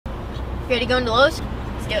ready to go into Lowe's?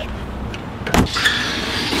 Let's do it.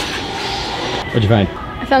 What'd you find?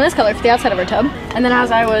 I found this color for the outside of our tub. And then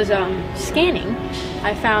as I was scanning,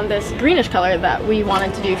 I found this greenish color that we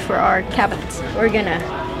wanted to do for our cabinets. We're gonna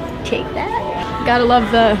take that. Gotta love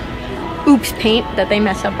the oops paint that they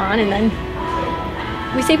mess up on, and then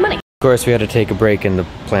we save money. Of course, we had to take a break in the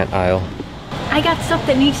plant aisle. I got stuff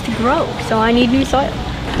that needs to grow, so I need new soil.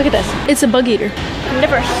 Look at this. It's a bug eater.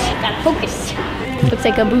 Omnivorous. Gotta focus. Looks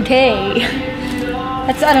like a bouquet.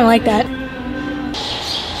 I don't like that.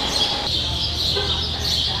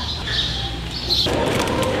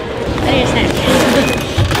 I need a snack.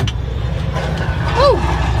 Oh,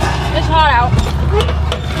 it's hot out.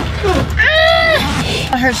 Ah!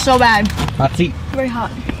 That hurts so bad. Hot seat. Very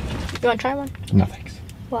hot. You want to try one? No thanks.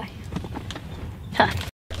 Why? Huh.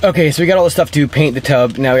 Okay, so we got all the stuff to paint the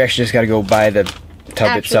tub. Now we actually just got to go buy the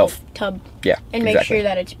tub itself. Tub. Yeah. And make sure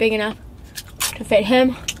that it's big enough to fit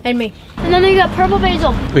him and me. And then we got purple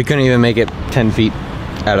basil. We couldn't even make it 10 feet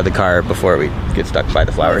out of the car before we get stuck by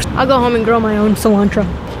the flowers. I'll go home and grow my own cilantro.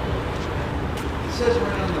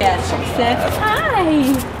 Yes.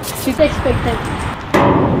 Hi. She takes big things.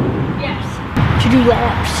 Yes. To do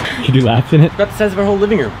laps. You do laps in it? About the size of our whole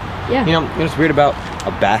living room. Yeah. You know what's weird about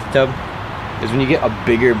a bathtub is when you get a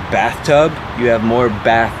bigger bathtub, you have more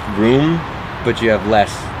bathroom, but you have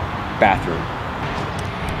less bathroom.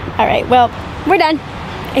 All right, well, we're done.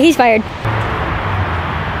 He's fired.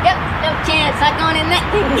 Yep, no chance, not going in that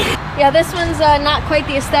thing. Yeah, this one's not quite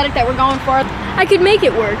the aesthetic that we're going for. I could make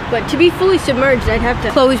it work, but to be fully submerged, I'd have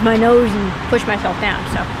to close my nose and push myself down,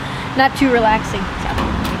 so not too relaxing. So,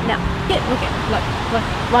 no. Look,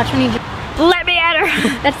 watch when you just let me at her.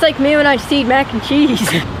 That's like me when I seed mac and cheese.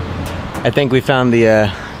 I think we found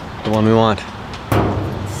the one we want.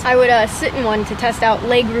 I would sit in one to test out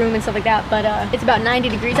leg room and stuff like that, but it's about 90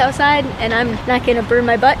 degrees outside, and I'm not gonna burn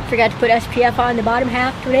my butt. Forgot to put SPF on the bottom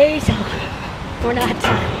half today, so we're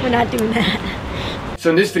not doing that. So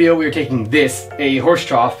in this video, we are taking this, a horse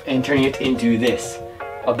trough, and turning it into this,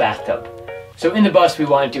 a bathtub. So in the bus, we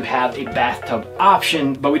wanted to have a bathtub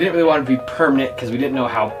option, but we didn't really want it to be permanent because we didn't know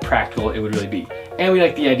how practical it would really be. And we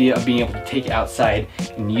like the idea of being able to take it outside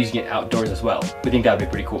and using it outdoors as well. We think that would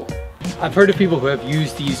be pretty cool. I've heard of people who have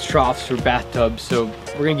used these troughs for bathtubs, so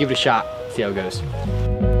we're gonna give it a shot, see how it goes.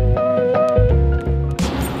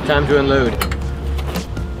 Time to unload.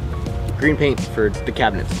 Green paint for the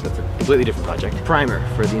cabinets, that's a completely different project. Primer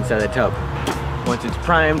for the inside of the tub. Once it's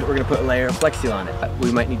primed, we're gonna put a layer of Flex Seal on it.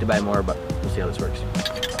 We might need to buy more, but we'll see how this works.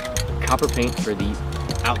 Copper paint for the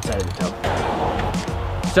outside of the tub.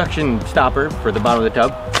 Suction stopper for the bottom of the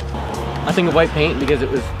tub. I think of white paint because it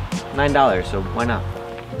was $9, so why not?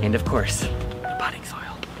 And of course, the potting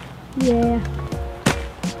soil. Yeah.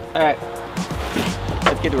 All right,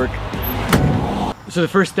 let's get to work. So the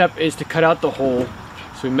first step is to cut out the hole.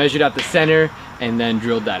 So we measured out the center and then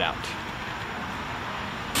drilled that out.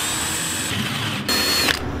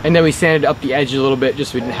 And then we sanded up the edge a little bit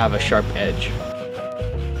just so we didn't have a sharp edge.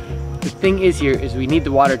 The thing is here is we need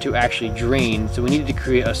the water to actually drain, so we needed to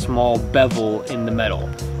create a small bevel in the metal.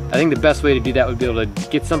 I think the best way to do that would be able to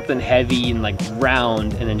get something heavy and like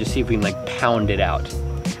round and then just see if we can like pound it out.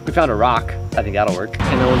 We found a rock, I think that'll work.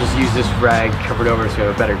 And then we'll just use this rag covered over so we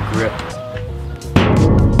have a better grip.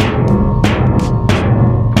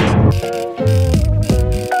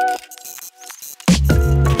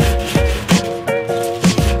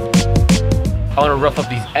 I want to rough up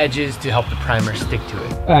these edges to help the primer stick to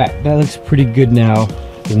it. All right, that looks pretty good now.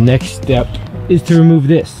 The next step is to remove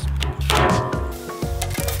this.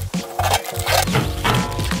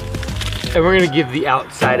 And we're gonna give the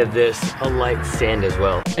outside of this a light sand as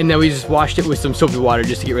well. And then we just washed it with some soapy water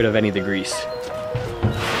just to get rid of any of the grease.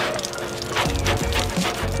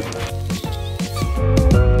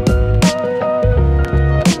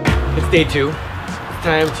 It's day 2. It's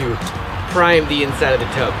time to prime the inside of the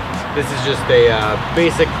tub. This is just a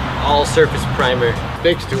basic all-surface primer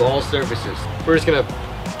fixed to all surfaces. We're just gonna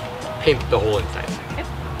paint the whole inside.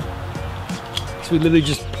 So we literally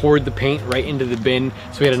just poured the paint right into the bin,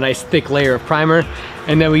 so we had a nice thick layer of primer,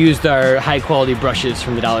 and then we used our high-quality brushes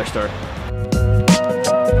from the dollar store.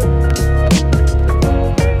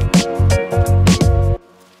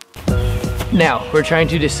 Now, we're trying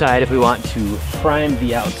to decide if we want to prime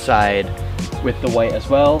the outside with the white as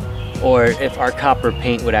well, or if our copper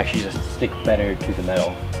paint would actually just stick better to the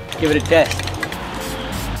metal. Give it a test.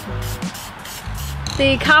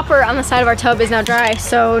 The copper on the side of our tub is now dry,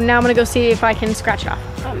 so now I'm gonna go see if I can scratch it off.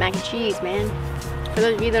 Oh, mac and cheese, man. For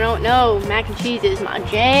those of you that don't know, mac and cheese is my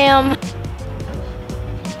jam.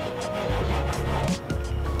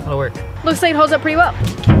 That'll work. Looks like it holds up pretty well.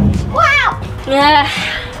 Wow! Yeah.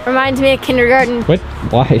 Reminds me of kindergarten. What?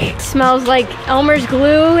 Why? It smells like Elmer's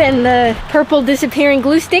glue and the purple disappearing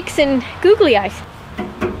glue sticks and googly eyes.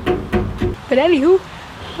 But anywho,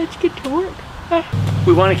 let's get to work.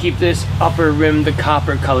 We want to keep this upper rim the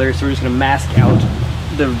copper color, so we're just gonna mask out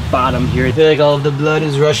the bottom here. I feel like all of the blood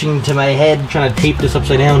is rushing to my head, trying to tape this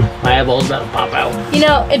upside down. My eyeball's about to pop out. You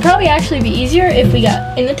know, it'd probably actually be easier if we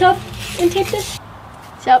got in the tub and taped this.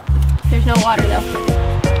 So, there's no water though.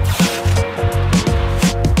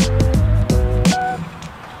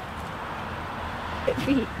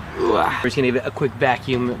 We're just gonna give it a quick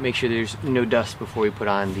vacuum, make sure there's no dust before we put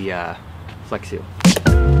on the Flex Seal.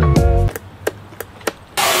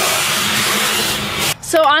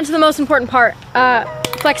 So on to the most important part,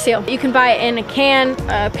 Flex Seal. You can buy it in a can,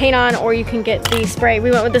 paint on, or you can get the spray.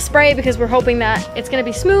 We went with the spray because we're hoping that it's gonna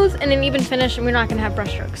be smooth and an even finish and we're not gonna have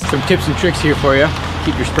brush strokes. Some tips and tricks here for you.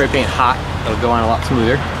 Keep your spray paint hot, it'll go on a lot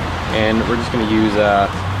smoother. And we're just gonna use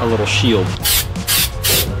a little shield.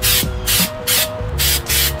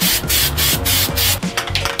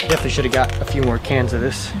 Definitely should have got a few more cans of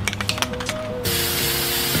this.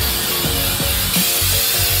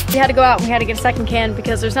 We had to go out and we had to get a second can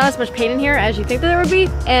because there's not as much paint in here as you think that there would be,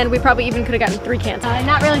 and we probably even could have gotten 3 cans. I'm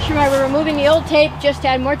not really sure why we're removing the old tape just to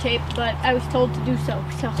add more tape, but I was told to do so.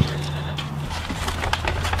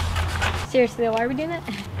 Seriously though, why are we doing that?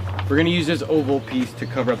 We're gonna use this oval piece to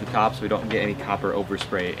cover up the top so we don't get any copper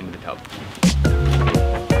overspray into the tub.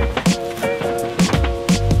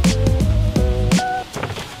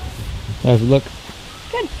 How's it look?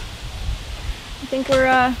 Good. I think we're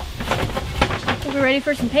ready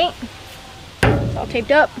for some paint. It's all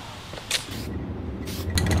taped up.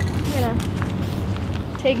 I'm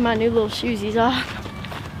gonna take my new little shoesies off.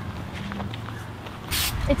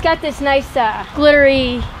 It's got this nice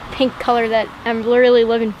glittery pink color that I'm really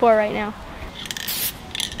living for right now.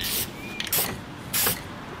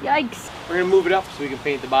 Yikes. We're gonna move it up so we can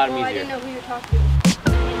paint the bottom easier. I didn't know who you were talking to.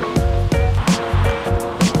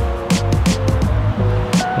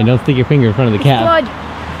 And don't stick your finger in front of the cap. Blood.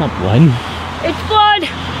 It's not blood. It's blood.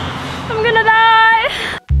 I'm gonna die.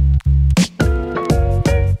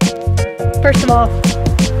 First of all,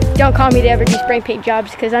 don't call me to ever do spray paint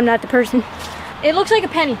jobs because I'm not the person. It looks like a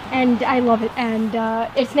penny and I love it. And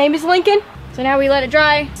its name is Lincoln. So now we let it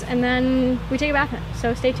dry and then we take a bath in it.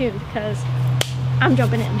 So stay tuned because I'm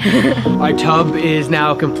jumping in. Our tub is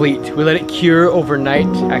now complete. We let it cure overnight.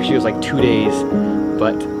 Actually, it was like 2 days,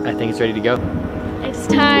 but I think it's ready to go. It's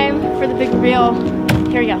time for the big reveal.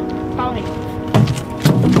 Here we go. Follow me.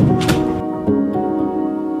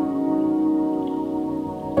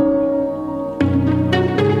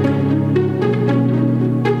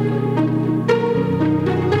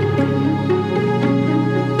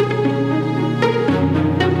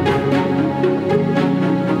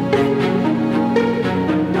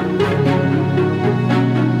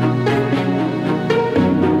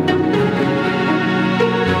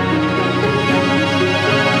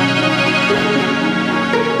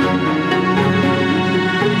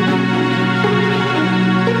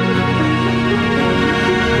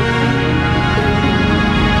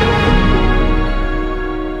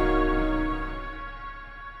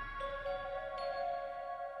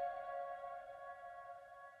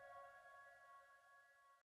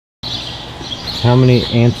 How many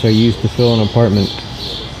ants are used to fill an apartment?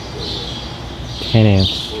 10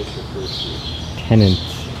 ants. 10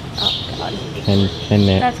 ants. Oh god. 10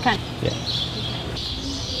 ants. That's kind of... Yeah.